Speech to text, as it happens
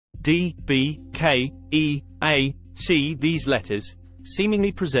D, B, K, E, A, C. These letters,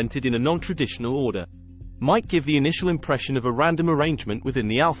 seemingly presented in a non-traditional order, might give the initial impression of a random arrangement within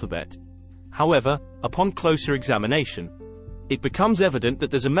the alphabet. However, upon closer examination, it becomes evident that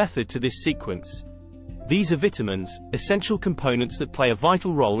there's a method to this sequence. These are vitamins, essential components that play a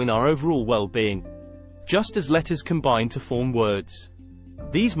vital role in our overall well-being. Just as letters combine to form words,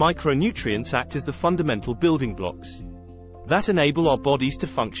 these micronutrients act as the fundamental building blocks that enable our bodies to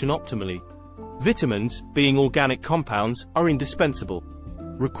function optimally. Vitamins, being organic compounds, are indispensable,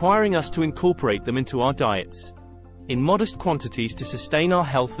 requiring us to incorporate them into our diets in modest quantities to sustain our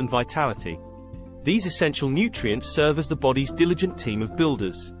health and vitality. These essential nutrients serve as the body's diligent team of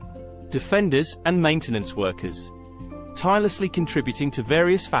builders, defenders, and maintenance workers, tirelessly contributing to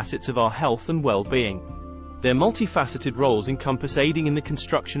various facets of our health and well-being. Their multifaceted roles encompass aiding in the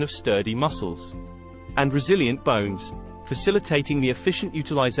construction of sturdy muscles and resilient bones, facilitating the efficient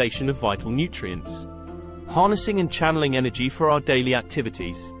utilization of vital nutrients, harnessing and channeling energy for our daily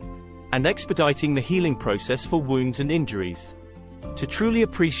activities, and expediting the healing process for wounds and injuries. To truly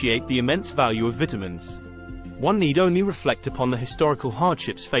appreciate the immense value of vitamins, one need only reflect upon the historical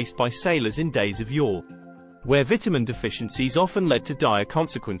hardships faced by sailors in days of yore, where vitamin deficiencies often led to dire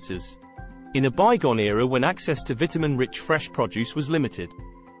consequences. In a bygone era when access to vitamin-rich fresh produce was limited,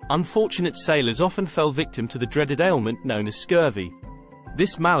 unfortunate sailors often fell victim to the dreaded ailment known as scurvy.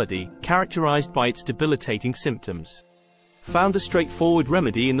 This malady, characterized by its debilitating symptoms, found a straightforward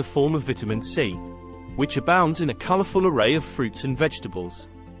remedy in the form of vitamin C, which abounds in a colorful array of fruits and vegetables.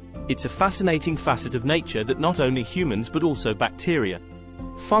 It's a fascinating facet of nature that not only humans but also bacteria,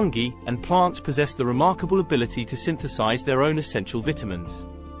 fungi, and plants possess the remarkable ability to synthesize their own essential vitamins,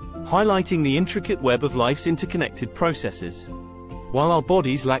 highlighting the intricate web of life's interconnected processes. While our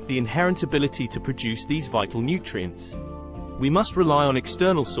bodies lack the inherent ability to produce these vital nutrients, we must rely on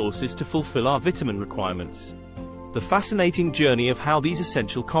external sources to fulfill our vitamin requirements. The fascinating journey of how these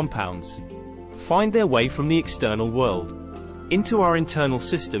essential compounds find their way from the external world into our internal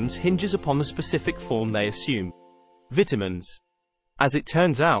systems hinges upon the specific form they assume. Vitamins, as it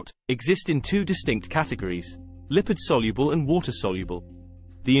turns out, exist in two distinct categories: lipid-soluble and water-soluble.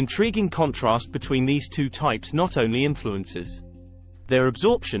 The intriguing contrast between these two types not only influences their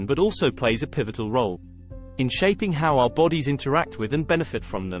absorption but also plays a pivotal role in shaping how our bodies interact with and benefit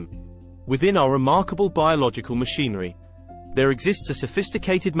from them. Within our remarkable biological machinery, there exists a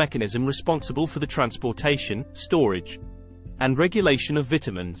sophisticated mechanism responsible for the transportation, storage, and regulation of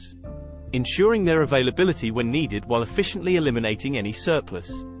vitamins, ensuring their availability when needed while efficiently eliminating any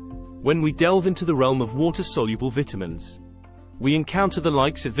surplus. When we delve into the realm of water-soluble vitamins, we encounter the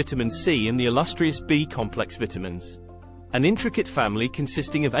likes of vitamin C and the illustrious B-complex vitamins, an intricate family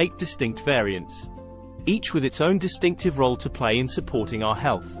consisting of 8 distinct variants, each with its own distinctive role to play in supporting our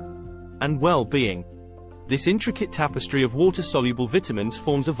health and well-being. This intricate tapestry of water-soluble vitamins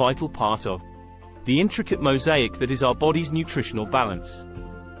forms a vital part of the intricate mosaic that is our body's nutritional balance.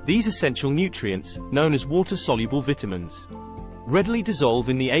 These essential nutrients, known as water-soluble vitamins, readily dissolve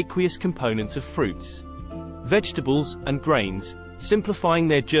in the aqueous components of fruits, vegetables, and grains, simplifying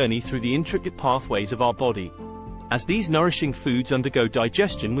their journey through the intricate pathways of our body. As these nourishing foods undergo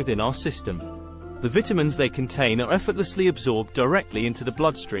digestion within our system, the vitamins they contain are effortlessly absorbed directly into the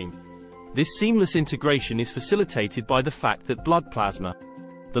bloodstream. This seamless integration is facilitated by the fact that blood plasma,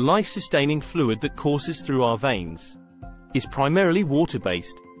 the life-sustaining fluid that courses through our veins, is primarily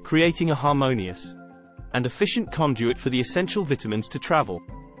water-based, creating a harmonious and efficient conduit for the essential vitamins to travel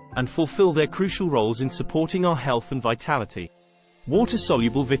and fulfill their crucial roles in supporting our health and vitality.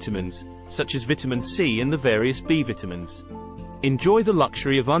 Water-soluble vitamins, such as vitamin C and the various B vitamins, enjoy the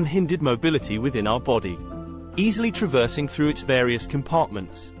luxury of unhindered mobility within our body, easily traversing through its various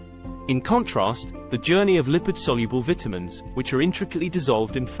compartments. In contrast, the journey of lipid-soluble vitamins, which are intricately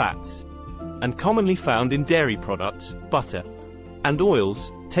dissolved in fats and commonly found in dairy products, butter, and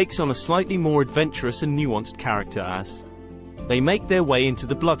oils, takes on a slightly more adventurous and nuanced character as they make their way into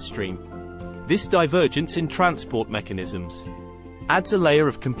the bloodstream. This divergence in transport mechanisms adds a layer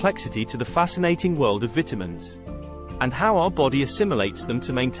of complexity to the fascinating world of vitamins and how our body assimilates them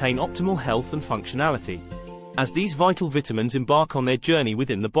to maintain optimal health and functionality. As these vital vitamins embark on their journey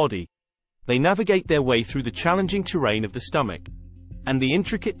within the body, they navigate their way through the challenging terrain of the stomach and the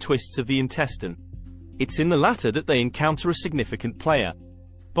intricate twists of the intestine. It's in the latter that they encounter a significant player: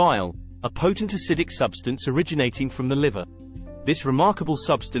 bile, a potent acidic substance originating from the liver. This remarkable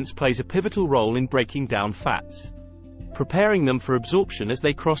substance plays a pivotal role in breaking down fats, preparing them for absorption as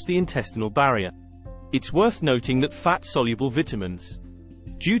they cross the intestinal barrier. It's worth noting that fat-soluble vitamins,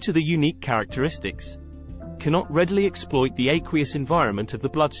 due to the unique characteristics, cannot readily exploit the aqueous environment of the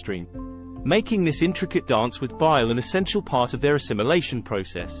bloodstream, making this intricate dance with bile an essential part of their assimilation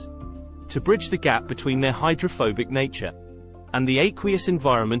process. To bridge the gap between their hydrophobic nature and the aqueous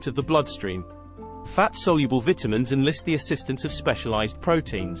environment of the bloodstream, fat-soluble vitamins enlist the assistance of specialized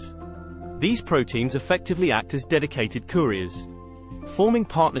proteins. These proteins effectively act as dedicated couriers, forming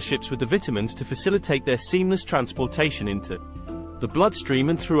partnerships with the vitamins to facilitate their seamless transportation into the bloodstream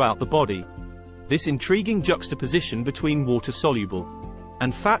and throughout the body. This intriguing juxtaposition between water-soluble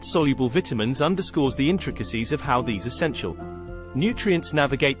and fat-soluble vitamins underscores the intricacies of how these essential nutrients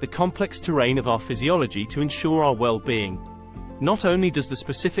navigate the complex terrain of our physiology to ensure our well-being. Not only does the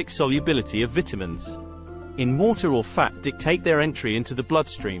specific solubility of vitamins in water or fat dictate their entry into the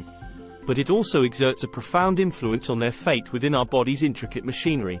bloodstream, but it also exerts a profound influence on their fate within our body's intricate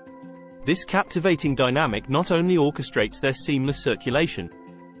machinery. This captivating dynamic not only orchestrates their seamless circulation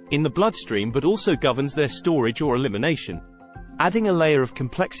in the bloodstream but also governs their storage or elimination, adding a layer of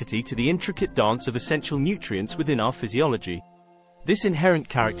complexity to the intricate dance of essential nutrients within our physiology. This inherent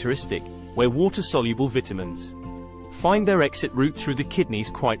characteristic, where water-soluble vitamins find their exit route through the kidneys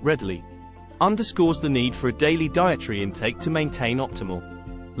quite readily, underscores the need for a daily dietary intake to maintain optimal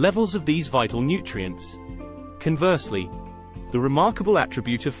levels of these vital nutrients. Conversely, the remarkable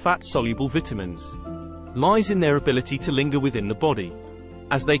attribute of fat-soluble vitamins lies in their ability to linger within the body,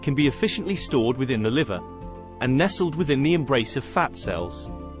 as they can be efficiently stored within the liver and nestled within the embrace of fat cells,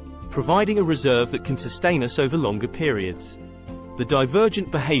 providing a reserve that can sustain us over longer periods. The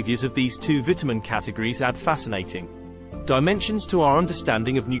divergent behaviors of these two vitamin categories add fascinating dimensions to our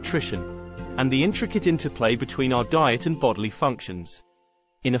understanding of nutrition and the intricate interplay between our diet and bodily functions.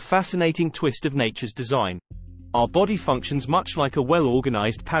 In a fascinating twist of nature's design, our body functions much like a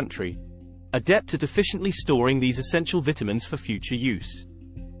well-organized pantry, adept at efficiently storing these essential vitamins for future use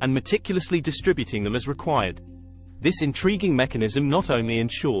and meticulously distributing them as required. This intriguing mechanism not only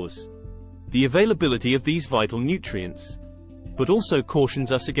ensures the availability of these vital nutrients, but also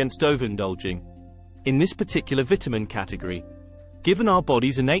cautions us against overindulging in this particular vitamin category, given our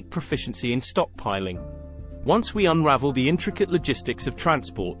body's innate proficiency in stockpiling. Once we unravel the intricate logistics of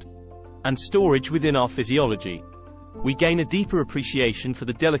transport and storage within our physiology, we gain a deeper appreciation for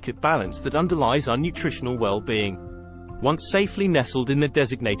the delicate balance that underlies our nutritional well-being. Once safely nestled in their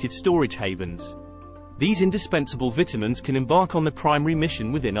designated storage havens, these indispensable vitamins can embark on the primary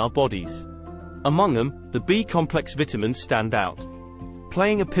mission within our bodies. Among them, the B-complex vitamins stand out,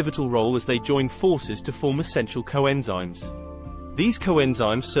 playing a pivotal role as they join forces to form essential coenzymes. These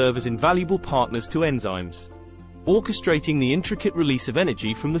coenzymes serve as invaluable partners to enzymes, orchestrating the intricate release of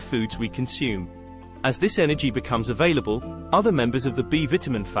energy from the foods we consume. As this energy becomes available, other members of the B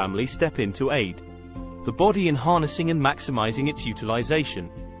vitamin family step in to aid the body in harnessing and maximizing its utilization.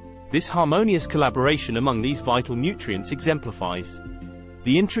 This harmonious collaboration among these vital nutrients exemplifies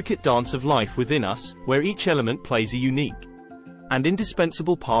the intricate dance of life within us, where each element plays a unique and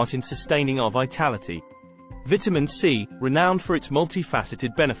indispensable part in sustaining our vitality. Vitamin C, renowned for its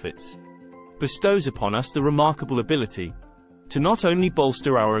multifaceted benefits, bestows upon us the remarkable ability to not only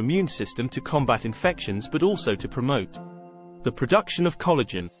bolster our immune system to combat infections but also to promote the production of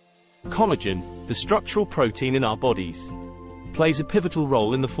collagen. Collagen, the structural protein in our bodies, plays a pivotal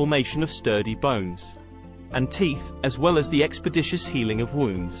role in the formation of sturdy bones and teeth, as well as the expeditious healing of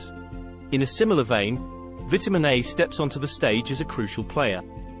wounds. In a similar vein, vitamin A steps onto the stage as a crucial player,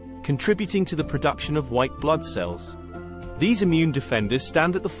 contributing to the production of white blood cells. These immune defenders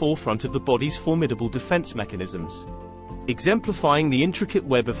stand at the forefront of the body's formidable defense mechanisms, exemplifying the intricate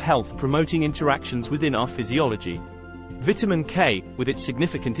web of health-promoting interactions within our physiology. Vitamin K, with its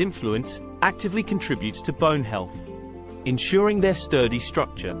significant influence, actively contributes to bone health, ensuring their sturdy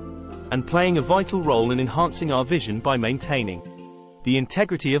structure and playing a vital role in enhancing our vision by maintaining the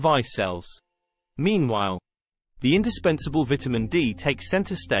integrity of eye cells. Meanwhile, the indispensable vitamin D takes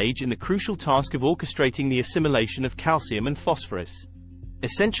center stage in the crucial task of orchestrating the assimilation of calcium and phosphorus,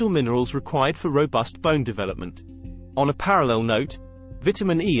 essential minerals required for robust bone development. On a parallel note,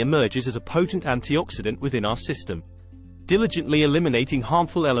 vitamin E emerges as a potent antioxidant within our system, diligently eliminating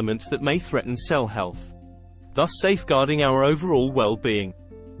harmful elements that may threaten cell health, thus safeguarding our overall well-being.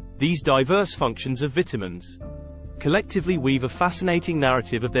 These diverse functions of vitamins collectively weave a fascinating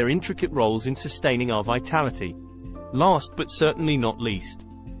narrative of their intricate roles in sustaining our vitality. Last but certainly not least,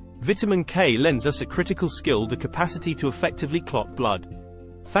 vitamin K lends us a critical skill: the capacity to effectively clot blood,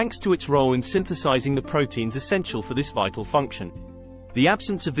 thanks to its role in synthesizing the proteins essential for this vital function. The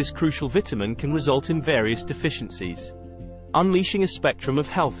absence of this crucial vitamin can result in various deficiencies, unleashing a spectrum of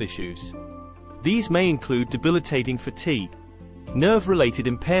health issues. These may include debilitating fatigue, nerve-related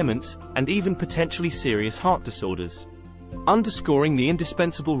impairments, and even potentially serious heart disorders, underscoring the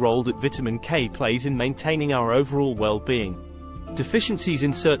indispensable role that vitamin K plays in maintaining our overall well-being. Deficiencies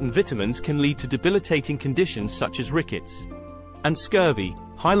in certain vitamins can lead to debilitating conditions such as rickets and scurvy,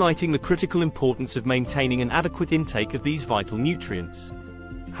 highlighting the critical importance of maintaining an adequate intake of these vital nutrients.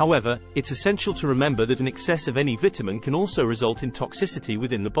 However, it's essential to remember that an excess of any vitamin can also result in toxicity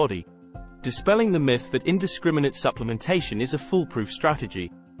within the body, dispelling the myth that indiscriminate supplementation is a foolproof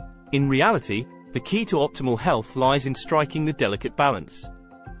strategy. In reality, the key to optimal health lies in striking the delicate balance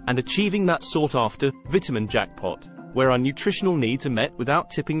and achieving that sought-after vitamin jackpot, where our nutritional needs are met without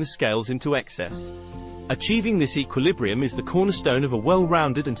tipping the scales into excess. Achieving this equilibrium is the cornerstone of a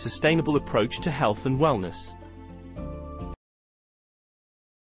well-rounded and sustainable approach to health and wellness.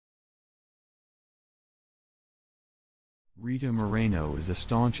 Rita Moreno is a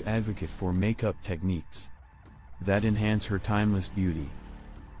staunch advocate for makeup techniques that enhance her timeless beauty.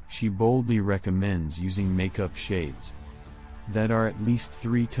 She boldly recommends using makeup shades that are at least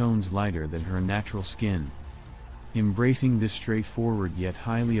 3 tones lighter than her natural skin, embracing this straightforward yet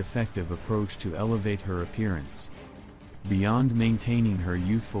highly effective approach to elevate her appearance. Beyond maintaining her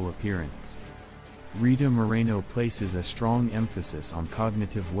youthful appearance, Rita Moreno places a strong emphasis on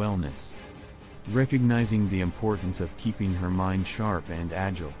cognitive wellness, recognizing the importance of keeping her mind sharp and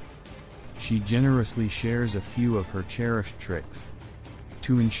agile. She generously shares a few of her cherished tricks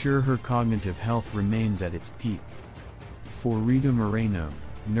to ensure her cognitive health remains at its peak. For Rita Moreno,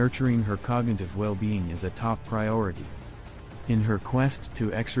 nurturing her cognitive well-being is a top priority. In her quest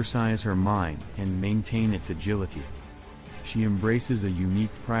to exercise her mind and maintain its agility, she embraces a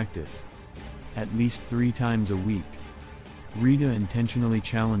unique practice. At least 3 times a week, Rita intentionally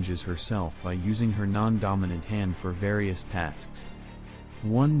challenges herself by using her non-dominant hand for various tasks.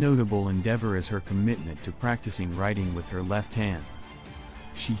 One notable endeavor is her commitment to practicing writing with her left hand.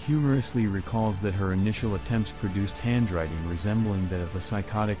 She humorously recalls that her initial attempts produced handwriting resembling that of a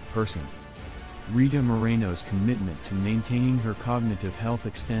psychotic person. Rita Moreno's commitment to maintaining her cognitive health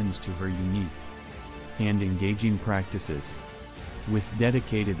extends to her unique and engaging practices. With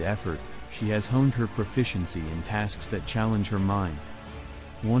dedicated effort, she has honed her proficiency in tasks that challenge her mind.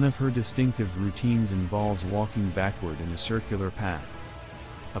 One of her distinctive routines involves walking backward in a circular path,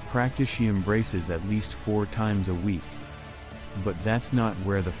 a practice she embraces at least 4 times a week. But that's not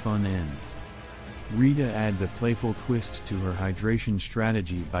where the fun ends. Rita adds a playful twist to her hydration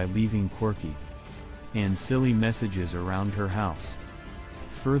strategy by leaving quirky and silly messages around her house,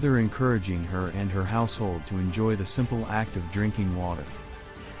 further encouraging her and her household to enjoy the simple act of drinking water.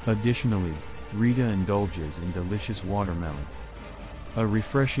 Additionally, Rita indulges in delicious watermelon, a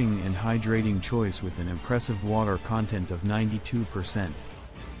refreshing and hydrating choice with an impressive water content of 92%.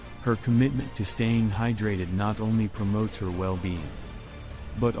 Her commitment to staying hydrated not only promotes her well-being,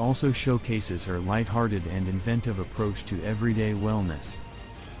 but also showcases her lighthearted and inventive approach to everyday wellness.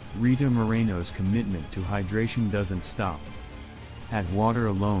 Rita Moreno's commitment to hydration doesn't stop at water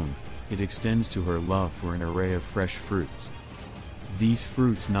alone, it extends to her love for an array of fresh fruits. These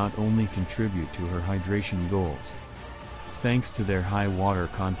fruits not only contribute to her hydration goals, thanks to their high water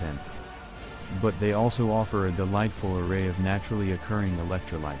content, but they also offer a delightful array of naturally occurring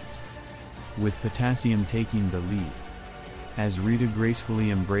electrolytes, with potassium taking the lead. As Rita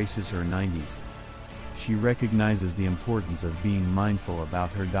gracefully embraces her 90s, she recognizes the importance of being mindful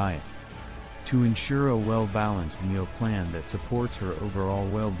about her diet, to ensure a well-balanced meal plan that supports her overall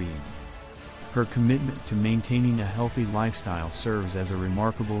well-being. Her commitment to maintaining a healthy lifestyle serves as a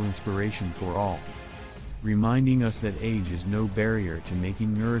remarkable inspiration for all, reminding us that age is no barrier to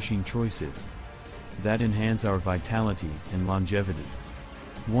making nourishing choices that enhance our vitality and longevity.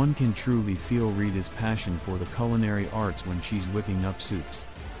 One can truly feel Rita's passion for the culinary arts when she's whipping up soups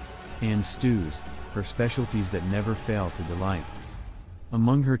and stews, her specialties that never fail to delight.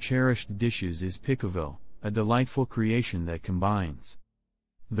 Among her cherished dishes is picaville, a delightful creation that combines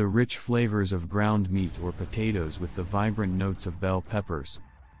the rich flavors of ground meat or potatoes with the vibrant notes of bell peppers.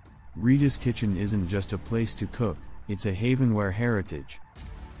 Rita's kitchen isn't just a place to cook, it's a haven where heritage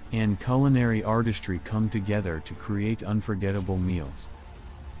and culinary artistry come together to create unforgettable meals,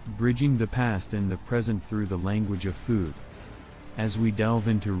 bridging the past and the present through the language of food. As we delve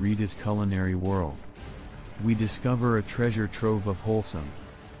into Rita's culinary world, we discover a treasure trove of wholesome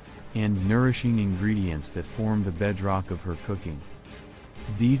and nourishing ingredients that form the bedrock of her cooking.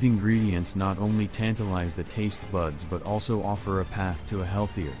 These ingredients not only tantalize the taste buds but also offer a path to a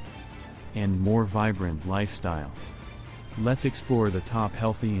healthier and more vibrant lifestyle. Let's explore the top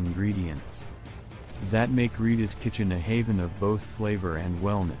healthy ingredients that make Rita's kitchen a haven of both flavor and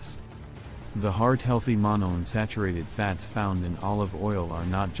wellness. The heart-healthy monounsaturated fats found in olive oil are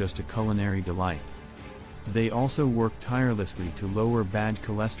not just a culinary delight. They also work tirelessly to lower bad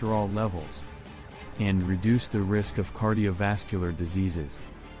cholesterol levels and reduce the risk of cardiovascular diseases.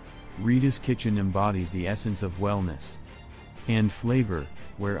 Rita's Kitchen embodies the essence of wellness and flavor,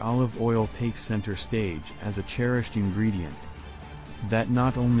 where olive oil takes center stage as a cherished ingredient that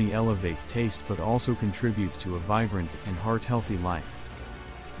not only elevates taste but also contributes to a vibrant and heart-healthy life.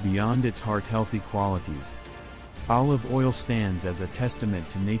 Beyond its heart-healthy qualities, olive oil stands as a testament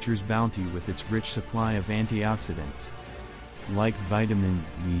to nature's bounty with its rich supply of antioxidants, like vitamin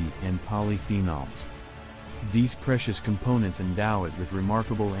E and polyphenols. These precious components endow it with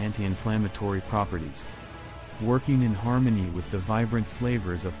remarkable anti-inflammatory properties, working in harmony with the vibrant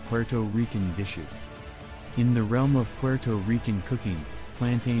flavors of Puerto Rican dishes. In the realm of Puerto Rican cooking,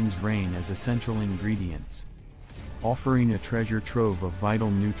 plantains reign as essential ingredients, offering a treasure trove of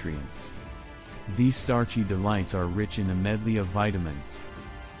vital nutrients. These starchy delights are rich in a medley of vitamins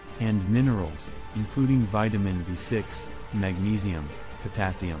and minerals, including vitamin B6, magnesium,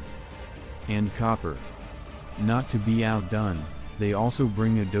 potassium, and copper. Not to be outdone, they also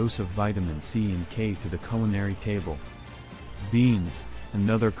bring a dose of vitamin C and K to the culinary table. Beans,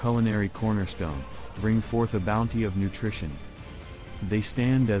 another culinary cornerstone, bring forth a bounty of nutrition. They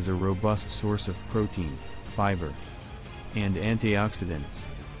stand as a robust source of protein, fiber, and antioxidants.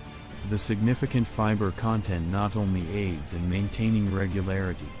 The significant fiber content not only aids in maintaining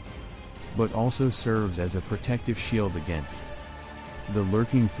regularity, but also serves as a protective shield against the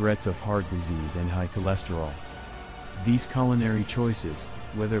lurking threats of heart disease and high cholesterol. These culinary choices,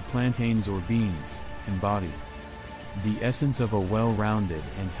 whether plantains or beans, embody the essence of a well-rounded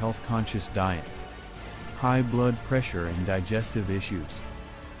and health-conscious diet. High blood pressure and digestive issues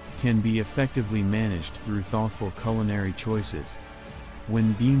can be effectively managed through thoughtful culinary choices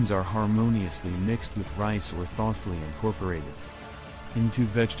when beans are harmoniously mixed with rice or thoughtfully incorporated into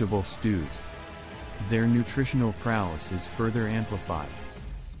vegetable stews. Their nutritional prowess is further amplified.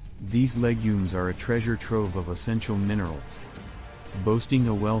 These legumes are a treasure trove of essential minerals, boasting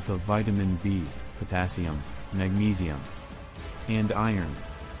a wealth of vitamin B, potassium, magnesium, and iron.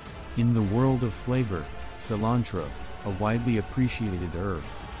 In the world of flavor, cilantro, a widely appreciated herb,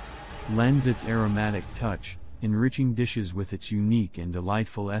 lends its aromatic touch, enriching dishes with its unique and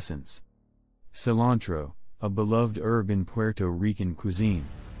delightful essence. Cilantro, a beloved herb in Puerto Rican cuisine,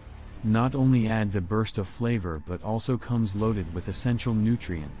 not only adds a burst of flavor but also comes loaded with essential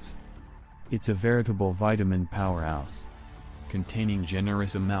nutrients. It's a veritable vitamin powerhouse, containing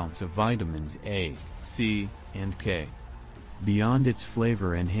generous amounts of vitamins A, C, and K. Beyond its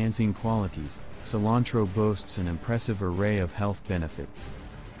flavor-enhancing qualities, cilantro boasts an impressive array of health benefits,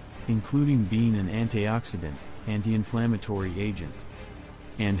 including being an antioxidant, anti-inflammatory agent,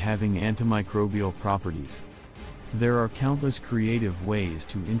 and having antimicrobial properties. There are countless creative ways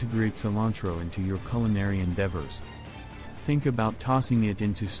to integrate cilantro into your culinary endeavors. Think about tossing it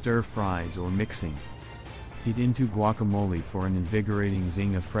into stir-fries or mixing it into guacamole for an invigorating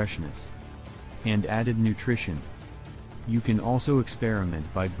zing of freshness and added nutrition. You can also experiment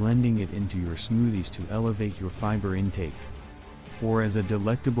by blending it into your smoothies to elevate your fiber intake, or as a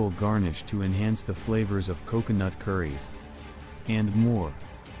delectable garnish to enhance the flavors of coconut curries, and more.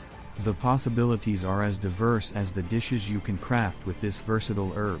 The possibilities are as diverse as the dishes you can craft with this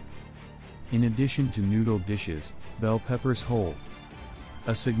versatile herb. In addition to noodle dishes, bell peppers hold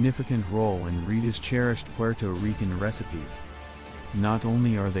a significant role in Rita's cherished Puerto Rican recipes. Not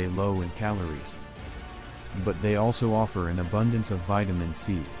only are they low in calories, but they also offer an abundance of vitamin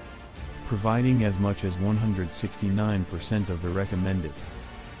C, providing as much as 169% of the recommended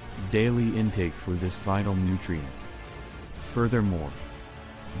daily intake for this vital nutrient. Furthermore,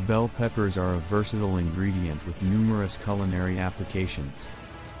 bell peppers are a versatile ingredient with numerous culinary applications,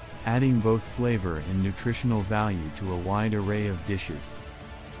 adding both flavor and nutritional value to a wide array of dishes.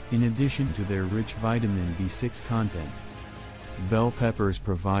 In addition to their rich vitamin B6 content, bell peppers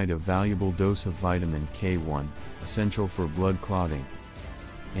provide a valuable dose of vitamin K1, essential for blood clotting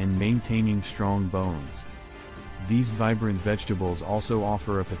and maintaining strong bones. These vibrant vegetables also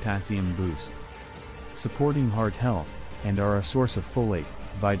offer a potassium boost, supporting heart health, and are a source of folate,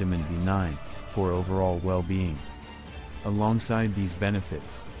 vitamin B9, for overall well-being. Alongside these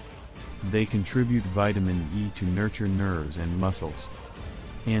benefits, they contribute vitamin E to nurture nerves and muscles,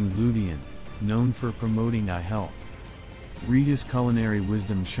 and lutein, known for promoting eye health. Rita's culinary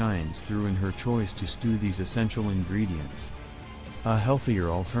wisdom shines through in her choice to stew these essential ingredients, a healthier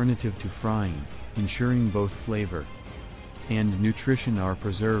alternative to frying, ensuring both flavor and nutrition are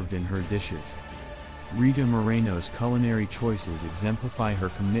preserved in her dishes. Rita Moreno's culinary choices exemplify her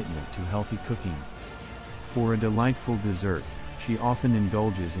commitment to healthy cooking. For a delightful dessert, she often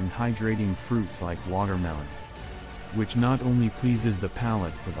indulges in hydrating fruits like watermelon, which not only pleases the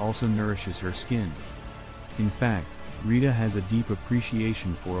palate but also nourishes her skin. In fact, Rita has a deep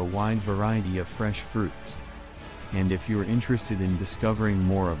appreciation for a wide variety of fresh fruits. And if you're interested in discovering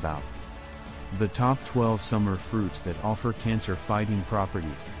more about the top 12 summer fruits that offer cancer-fighting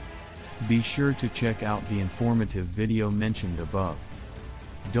properties, be sure to check out the informative video mentioned above.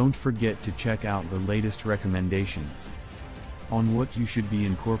 Don't forget to check out the latest recommendations on what you should be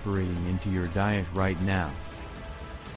incorporating into your diet right now.